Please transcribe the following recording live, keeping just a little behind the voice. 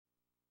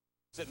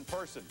In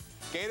person.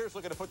 Gators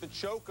looking to put the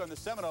choke on the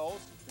Seminoles.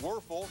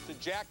 Wuerffel to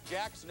Jack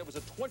Jackson. It was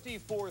a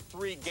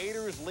 24-3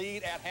 Gators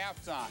lead at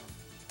halftime.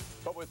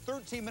 But with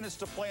 13 minutes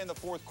to play in the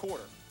fourth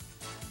quarter,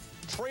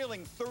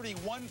 trailing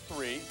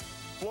 31-3,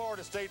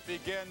 Florida State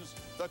begins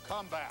the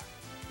comeback.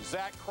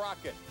 Zach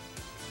Crockett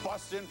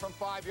busts in from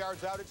 5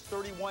 yards out. It's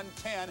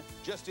 31-10,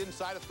 just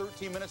inside of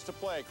 13 minutes to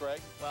play,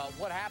 Craig. Well,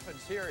 what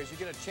happens here is you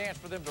get a chance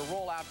for them to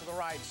roll out to the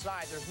right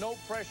side. There's no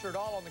pressure at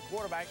all on the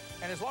quarterback,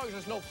 and as long as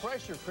there's no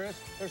pressure, Chris,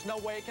 there's no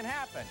way it can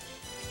happen.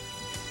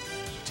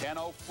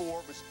 10:04,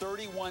 it was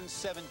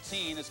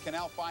 31-17 as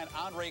Cannell find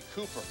Andre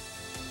Cooper.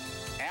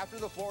 After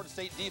the Florida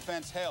State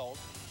defense held,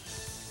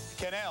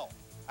 Cannell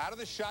out of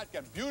the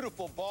shotgun.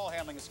 Beautiful ball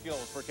handling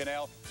skills for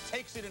Cannell.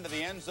 Takes it into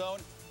the end zone.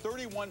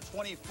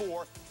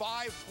 31-24,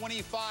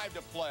 5:25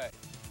 to play.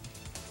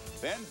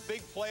 Then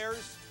big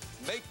players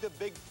make the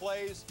big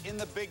plays in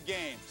the big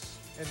games.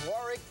 And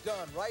Warwick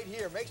Dunn right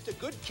here makes the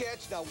good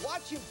catch. Now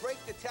watch him break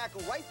the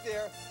tackle right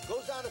there.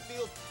 Goes down the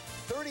field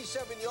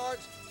 37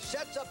 yards,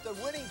 sets up the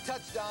winning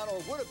touchdown, or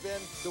would have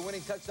been the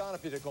winning touchdown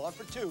if he'd have gone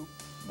for 2.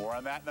 More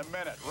on that in a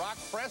minute. Rock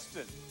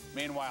Preston,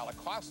 meanwhile, a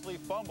costly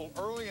fumble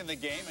early in the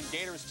game in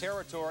Gators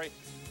territory.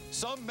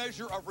 Some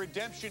measure of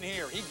redemption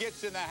here. He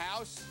gets in the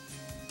house.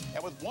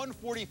 And with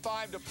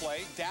 1:45 to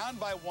play, down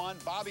by 1,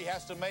 Bobby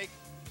has to make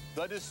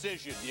the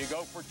decision. Do you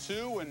go for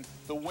 2 and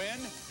the win?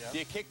 Yep. Do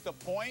you kick the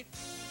point,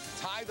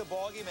 tie the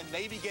ball game, and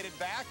maybe get it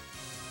back?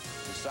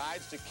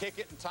 Decides to kick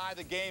it and tie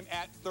the game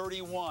at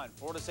 31.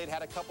 Florida State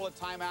had a couple of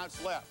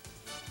timeouts left.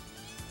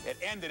 It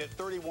ended at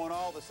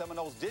 31-all. The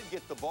Seminoles did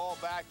get the ball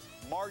back,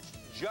 marched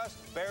just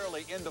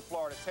barely into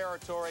Florida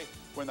territory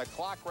when the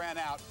clock ran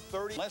out.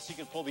 30, unless he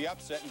can pull the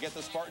upset and get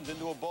the Spartans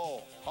into a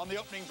bowl. On the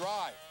opening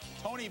drive,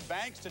 Tony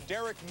Banks to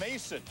Derek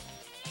Mason.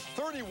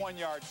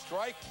 31-yard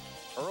strike.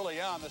 Early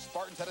on, the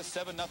Spartans had a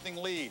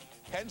 7-0 lead.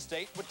 Penn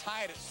State would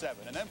tie it at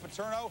 7. And then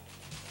Paterno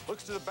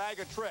looks to the bag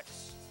of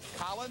tricks.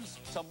 Collins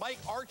to Mike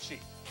Archie.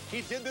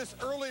 He did this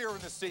earlier in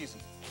the season.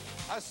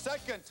 A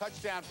second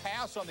touchdown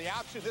pass on the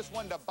option. This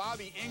one to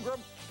Bobby Ingram,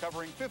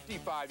 covering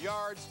 55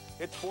 yards.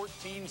 It's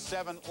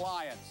 14-7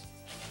 Lions.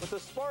 But the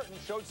Spartans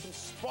showed some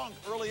spunk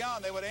early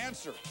on. They would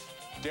answer.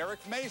 Derek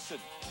Mason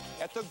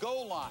at the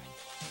goal line.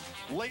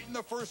 Late in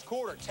the first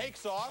quarter,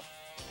 takes off,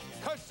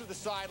 cuts to the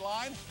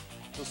sideline.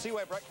 We'll see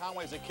why Brett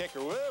Conway's a kicker.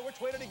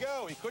 Which way did he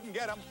go? He couldn't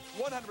get him.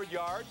 100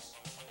 yards.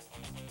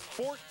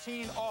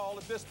 14-all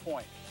at this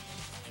point.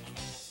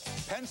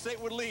 Penn State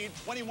would lead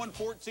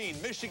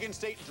 21-14. Michigan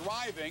State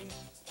driving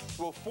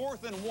to a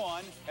 4th and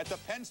 1 at the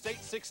Penn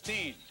State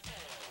 16.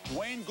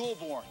 Dwayne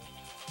Goulbourne.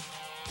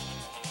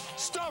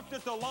 Stuffed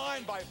at the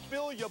line by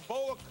Phil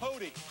Yaboa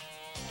Cody.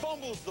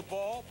 Fumbles the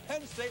ball.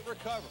 Penn State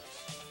recovers.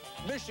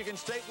 Michigan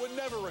State would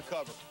never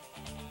recover.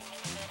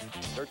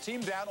 Their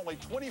team down only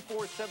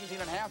 24-17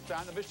 at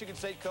halftime. The Michigan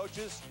State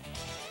coaches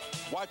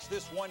watch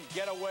this one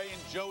get away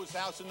in Joe's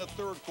house in the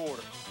third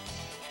quarter.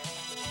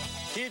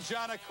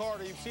 Ki-Jana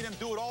Carter, you've seen him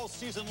do it all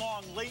season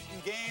long, late in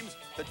games.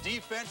 The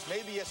defense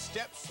maybe a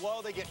step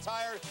slow. They get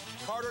tired.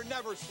 Carter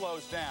never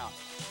slows down.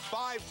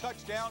 5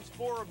 touchdowns,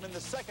 4 of them in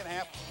the second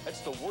half. That's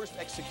the worst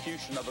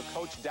execution of a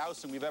Coach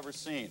Dowson we've ever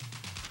seen.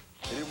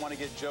 They didn't want to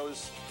get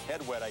Joe's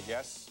head wet, I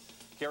guess.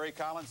 Kerry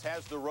Collins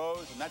has the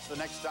Rose, and that's the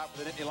next stop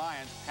for the Nittany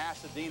Lions.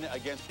 Pasadena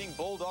against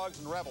Bulldogs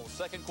and Rebels.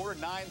 Second quarter,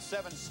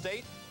 9-7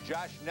 State.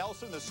 Josh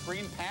Nelson, the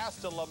screen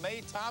pass to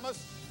LeMay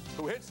Thomas,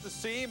 who hits the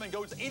seam and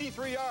goes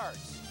 83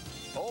 yards.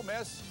 Ole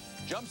Miss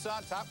jumps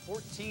on top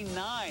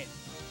 14-9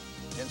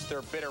 against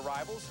their bitter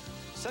rivals.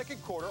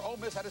 Second quarter, Ole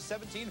Miss had a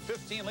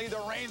 17-15 lead. The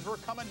rains were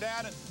coming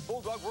down, and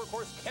Bulldog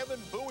workhorse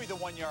Kevin Bowie, the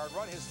 1-yard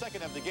run, his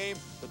second of the game.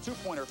 The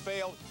 2-pointer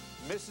failed.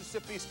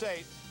 Mississippi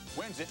State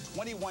wins it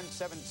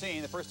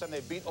 21-17, the first time they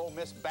beat Ole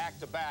Miss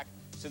back-to-back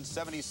since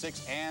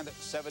 76 and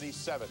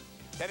 77.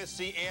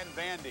 Tennessee and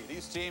Vandy.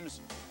 These teams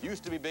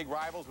used to be big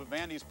rivals, but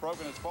Vandy's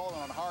program has fallen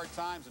on hard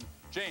times. And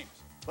James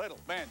Little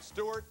Van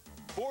Stewart,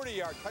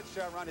 40-yard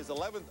touchdown run, his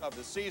 11th of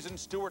the season.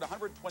 Stewart,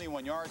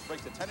 121 yards,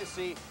 breaks the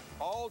Tennessee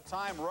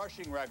all-time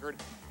rushing record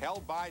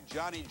held by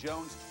Johnny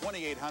Jones.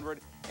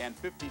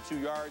 2,852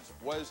 yards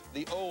was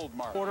the old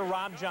mark. Quarter,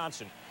 Rob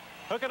Johnson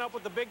hooking up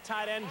with the big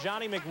tight end,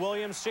 Johnny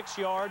McWilliams, 6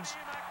 yards.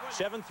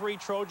 7-3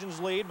 Trojans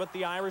lead, but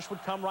the Irish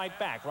would come right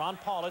back. Ron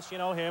Paulus, you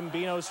know him,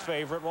 Bino's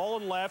favorite,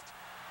 rolling left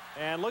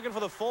and looking for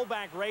the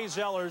fullback, Ray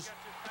Zellers.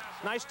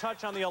 Nice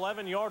touch on the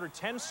 11-yarder,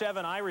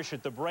 10-7 Irish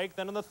at the break.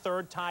 Then in the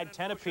third, tied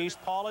 10 apiece.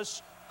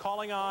 Paulus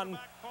calling on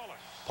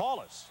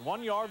Paulus.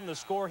 1 yard in the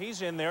score.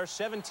 He's in there,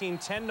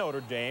 17-10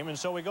 Notre Dame. And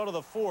so we go to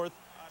the fourth.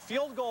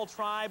 Field goal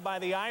try by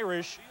the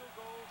Irish.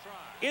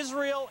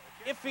 Israel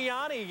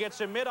Ifiani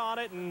gets a mid on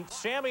it, and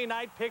Sammy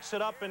Knight picks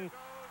it up, and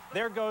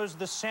there goes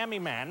the Sammy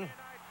man.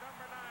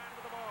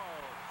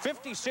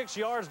 56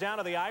 yards down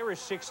to the Irish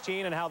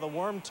 16, and how the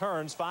worm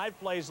turns. 5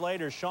 plays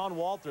later, Sean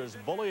Walters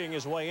bullying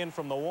his way in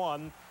from the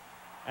 1.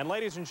 And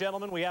ladies and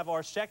gentlemen, we have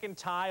our second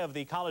tie of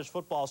the college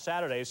football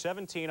Saturday,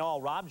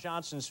 17-all. Rob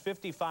Johnson's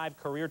 55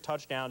 career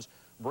touchdowns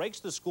breaks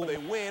the school. They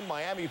win.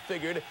 Miami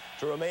figured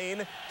to remain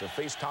to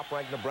face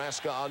top-ranked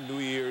Nebraska on New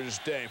Year's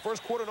Day.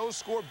 First quarter, no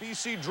score,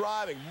 BC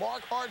driving.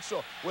 Mark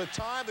Hartzell with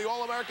time. The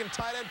All-American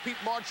tight end Pete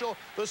Marshall,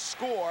 the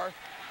score.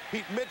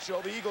 Pete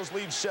Mitchell, the Eagles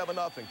lead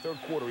 7-0. Third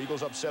quarter,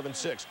 Eagles up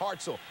 7-6.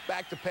 Hartzell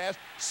back to pass.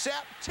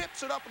 Sapp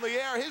tips it up in the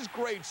air. His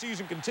great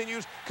season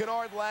continues.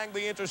 Kennard Lang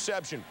the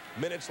interception.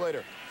 Minutes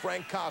later,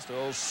 Frank Costa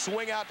will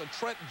swing out to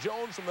Trent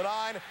Jones from the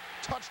 9.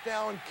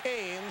 Touchdown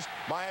Canes.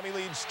 Miami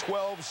leads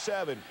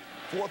 12-7.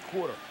 Fourth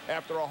quarter,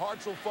 after a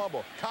Hartzell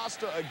fumble,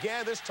 Costa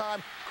again, this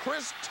time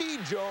Chris T.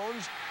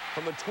 Jones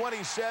from the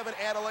 27,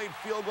 Adelaide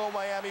field goal,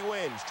 Miami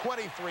wins.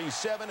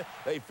 23-7,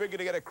 they figure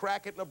to get a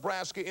crack at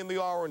Nebraska in the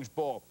Orange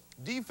Bowl.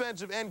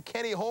 Defensive end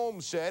Kenny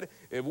Holmes said,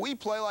 if we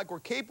play like we're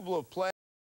capable of playing,